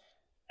that.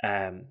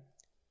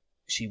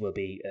 She will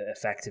be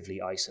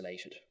effectively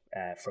isolated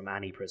from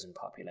any prison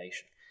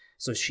population.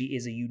 So she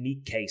is a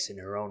unique case in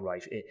her own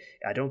right.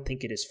 I don't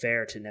think it is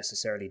fair to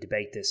necessarily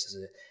debate this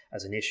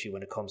as an issue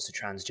when it comes to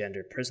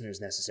transgender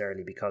prisoners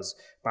necessarily, because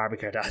Barbie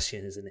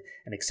Kardashian is an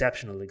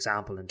exceptional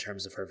example in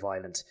terms of her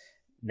violent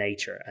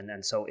nature.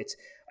 And so it's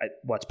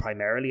what's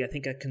primarily, I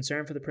think, a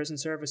concern for the prison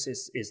service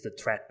is the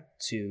threat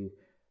to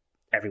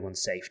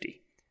everyone's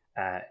safety,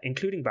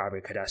 including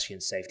Barbie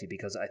Kardashian's safety,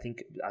 because I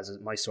think, as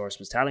my source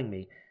was telling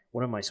me,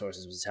 one of my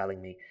sources was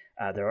telling me,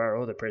 there are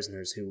other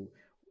prisoners who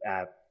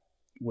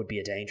would be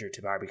a danger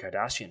to Barbie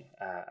Kardashian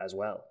as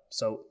well.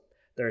 So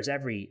there's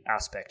every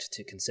aspect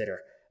to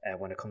consider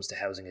when it comes to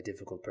housing a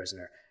difficult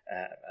prisoner,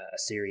 a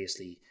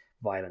seriously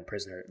violent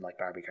prisoner like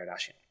Barbie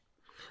Kardashian.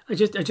 I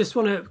just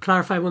want to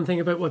clarify one thing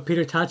about what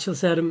Peter Tatchell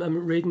said.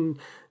 I'm reading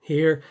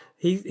here.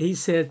 He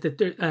said that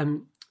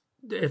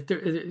if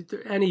there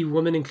any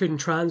woman, including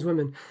trans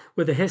women,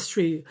 with a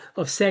history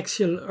of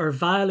sexual or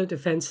violent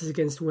offences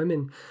against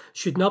women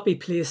should not be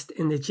placed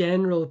in the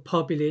general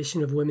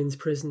population of women's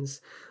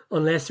prisons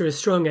unless there is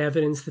strong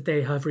evidence that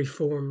they have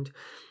reformed.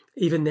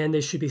 Even then,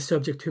 they should be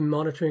subject to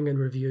monitoring and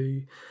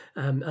review.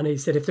 And he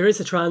said if there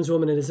is a trans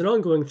woman and is an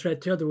ongoing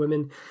threat to other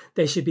women,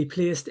 they should be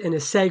placed in a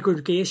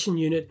segregation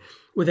unit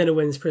within a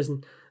women's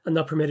prison and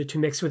not permitted to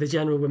mix with the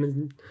general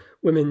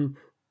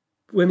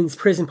women's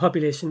prison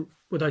population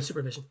without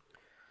supervision.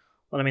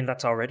 Well, I mean,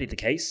 that's already the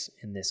case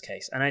in this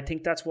case. And I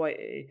think that's why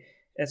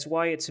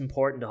it's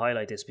important to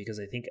highlight this, because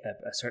I think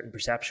a certain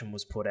perception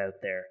was put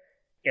out there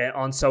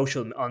on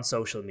social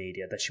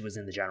media that she was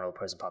in the general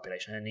prison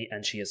population,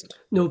 and she isn't.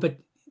 No, but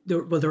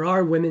there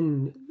are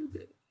women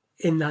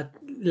in that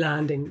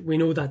landing. We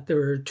know that there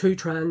are 2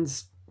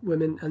 trans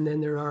women, and then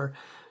there are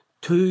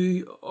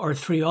 2 or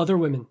 3 other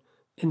women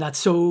in that.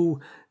 So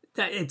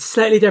it's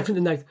slightly different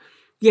than that.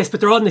 Yes, but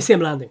they're all in the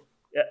same landing.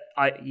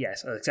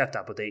 Yes, I accept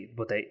that, but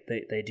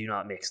they do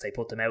not mix. They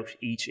put them out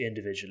each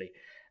individually,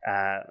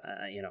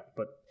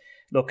 But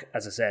look,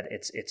 as I said,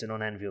 it's an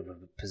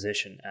unenviable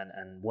position,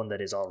 and one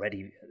that is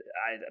already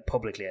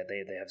publicly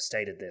they have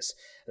stated this,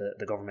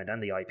 the government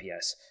and the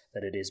IPS,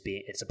 that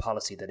it's a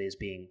policy that is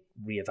being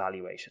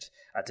reevaluated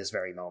at this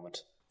very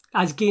moment.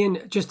 As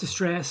again, just to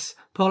stress,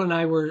 Paul and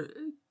I were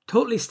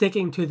totally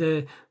sticking to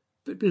the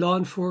law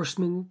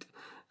enforcement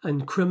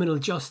and criminal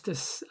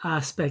justice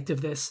aspect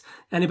of this.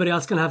 Anybody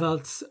else can have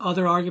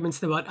other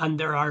arguments about, and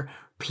there are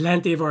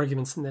plenty of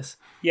arguments in this.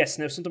 Yes,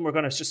 now something we're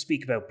going to just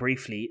speak about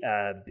briefly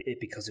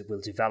because it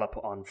will develop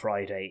on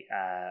Friday,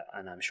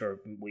 and I'm sure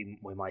we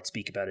might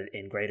speak about it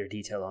in greater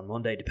detail on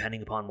Monday,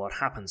 depending upon what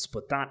happens.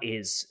 But that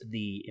is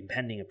the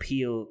impending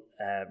appeal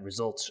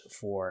results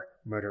for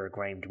murderer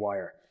Graham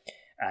Dwyer.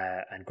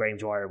 And Graham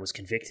Dwyer was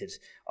convicted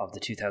of the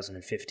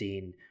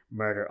 2015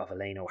 murder of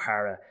Elaine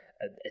O'Hara.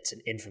 It's an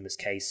infamous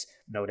case.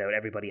 No doubt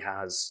everybody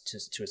has,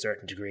 to a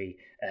certain degree,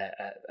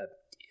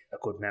 a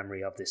good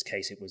memory of this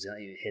case. It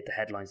hit the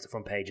headlines, the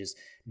front pages,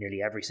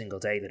 nearly every single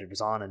day that it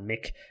was on, and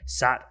Mick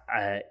sat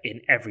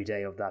in every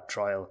day of that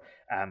trial.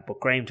 But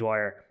Graham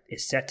Dwyer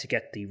is set to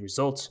get the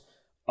result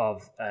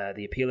of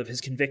the appeal of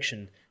his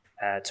conviction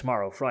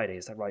tomorrow, Friday.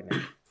 Is that right,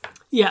 Mick?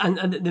 Yeah,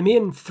 and the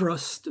main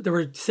thrust, there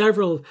were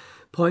several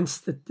points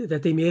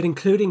that they made,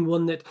 including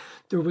one that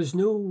there was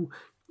no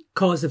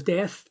cause of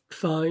death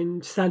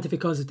found, scientific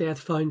cause of death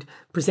found,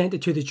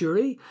 presented to the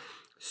jury.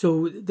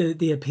 So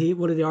the appeal,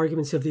 one of the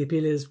arguments of the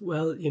appeal is,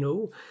 well,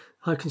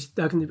 how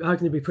can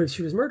there be proof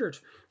she was murdered?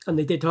 And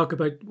they did talk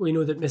about, we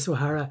know that Miss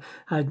O'Hara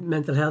had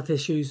mental health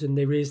issues, and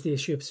they raised the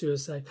issue of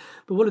suicide.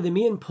 But one of the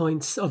main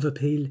points of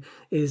appeal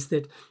is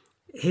that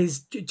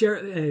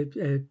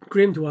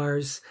Graham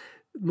Dwyer's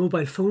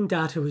mobile phone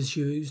data was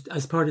used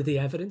as part of the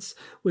evidence.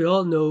 We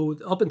all know,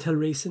 up until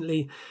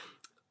recently,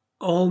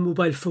 all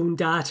mobile phone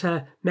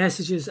data,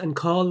 messages and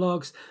call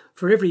logs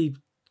for every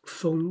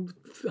phone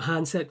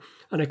handset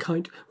and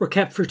account were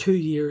kept for 2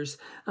 years.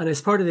 And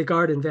as part of the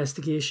Garda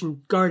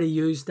investigation, Garda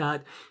used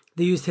that.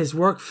 They used his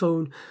work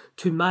phone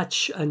to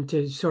match and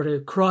to sort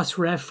of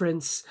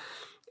cross-reference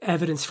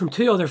evidence from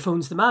 2 other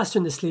phones, the master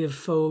and the slave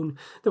phone,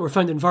 that were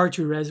found in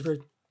Vartry Reservoir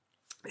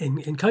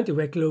in County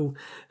Wicklow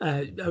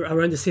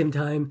around the same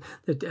time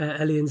that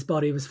Elian's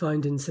body was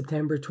found in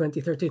September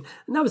 2013.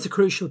 And that was a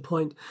crucial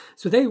point.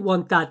 So they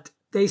want that.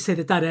 They say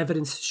that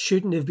evidence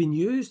shouldn't have been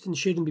used and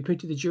shouldn't be put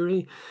to the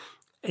jury.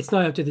 It's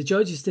now up to the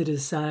judges to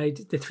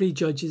decide. The 3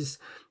 judges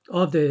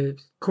of the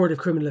Court of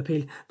Criminal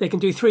Appeal, they can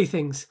do 3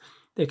 things.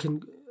 They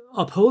can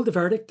uphold the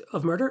verdict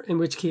of murder, in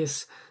which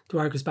case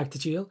Dwyer goes back to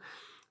jail.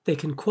 They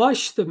can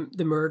quash the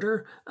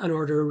murder and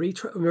order a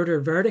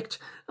murder verdict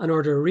and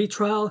order a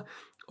retrial,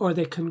 or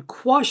they can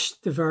quash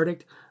the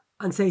verdict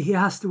and say he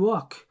has to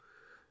walk.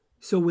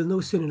 So we'll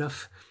know soon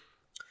enough.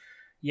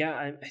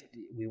 Yeah,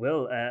 we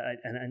will,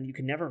 and you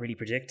can never really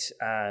predict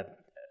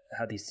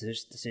how these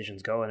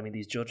decisions go. And I mean,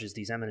 these judges,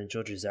 these eminent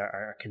judges,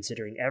 are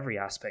considering every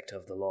aspect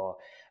of the law.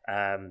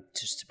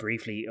 Just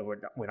briefly,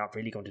 we're not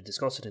really going to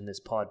discuss it in this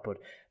pod, but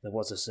there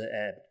was this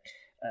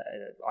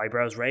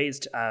eyebrows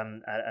raised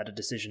at a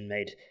decision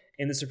made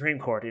in the Supreme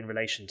Court in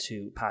relation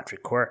to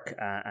Patrick Quirke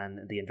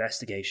and the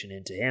investigation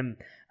into him,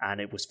 and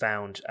it was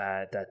found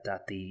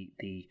that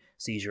the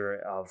seizure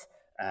of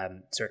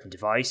certain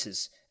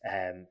devices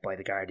by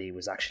the Garda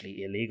was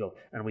actually illegal,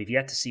 and we've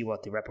yet to see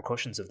what the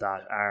repercussions of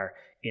that are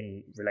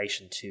in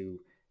relation to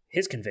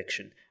his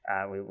conviction.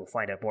 We'll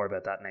find out more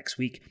about that next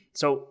week.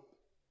 So,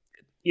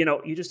 you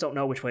know, you just don't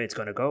know which way it's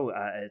going to go.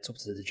 It's up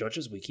to the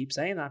judges. We keep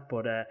saying that,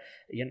 but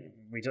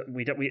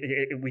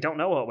we don't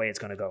know what way it's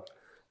going to go.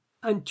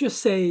 And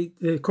just say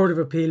the Court of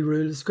Appeal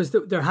rules, because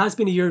there has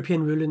been a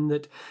European ruling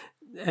that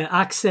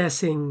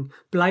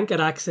blanket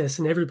access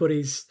and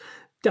everybody's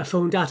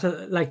phone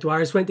data like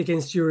Dwyer's went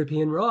against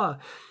European law.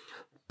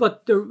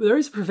 But there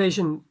is a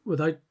provision,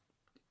 without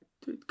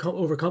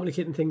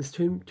overcomplicating things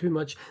too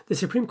much. The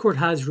Supreme Court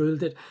has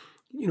ruled that,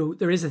 you know,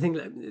 there is a thing,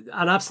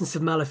 an absence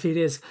of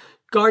malafide.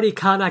 Garda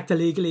can act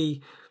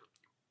illegally,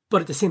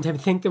 but at the same time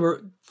think they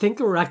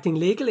were acting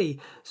legally.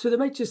 So they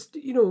might just,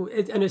 you know,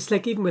 and it's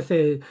like even with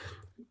the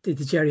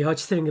Jerry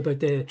Hodge thing about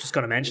the just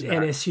going to mention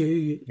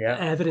NSU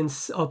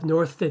evidence up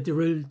north, that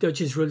the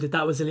judges ruled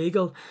that was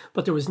illegal,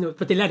 but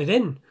they let it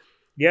in.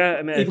 Yeah,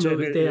 I mean, even though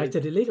they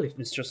acted illegally.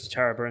 It's Justice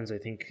Tara Burns, I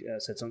think,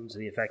 said something to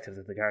the effect of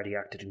that the Garda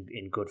acted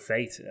in good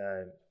faith,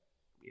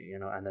 you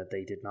know, and that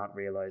they did not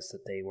realise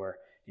that they were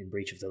in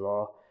breach of the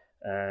law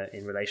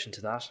in relation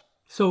to that.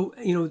 So,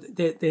 you know,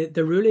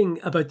 the ruling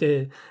about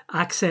the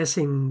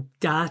accessing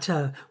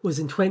data was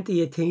in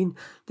 2018.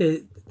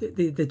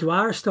 The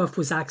Dwyer stuff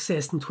was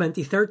accessed in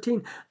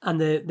 2013,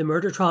 and the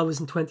murder trial was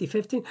in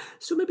 2015.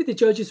 So maybe the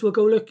judges will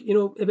go, look, you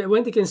know, it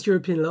went against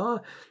European law,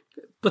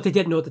 but they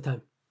didn't know at the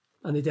time,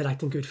 and they did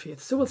act in good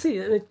faith. So we'll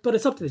see, but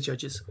it's up to the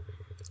judges.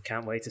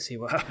 Can't wait to see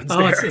what happens.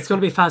 It's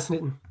going to be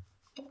fascinating.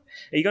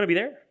 Are you going to be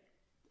there?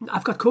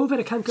 I've got COVID.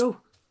 I can't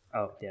go.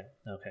 Oh yeah.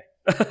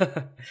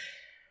 Okay.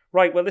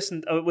 Right, well,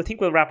 listen, I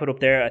think we'll wrap it up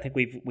there. I think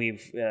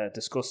we've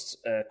discussed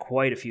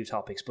quite a few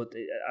topics, but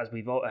as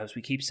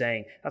we keep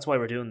saying, that's why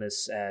we're doing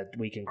this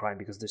Week in Crime,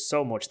 because there's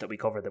so much that we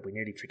cover that we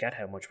nearly forget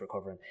how much we're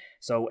covering.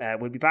 So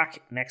we'll be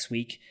back next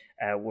week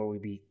where we'll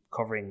be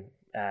covering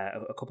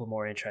a couple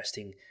more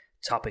interesting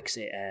topics,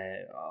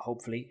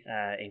 hopefully,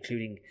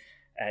 including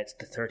it's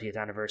the 30th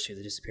anniversary of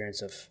the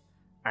disappearance of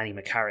Annie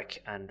McCarrick,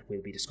 and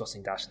we'll be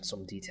discussing that in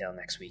some detail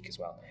next week as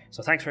well.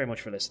 So thanks very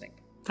much for listening.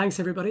 Thanks,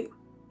 everybody.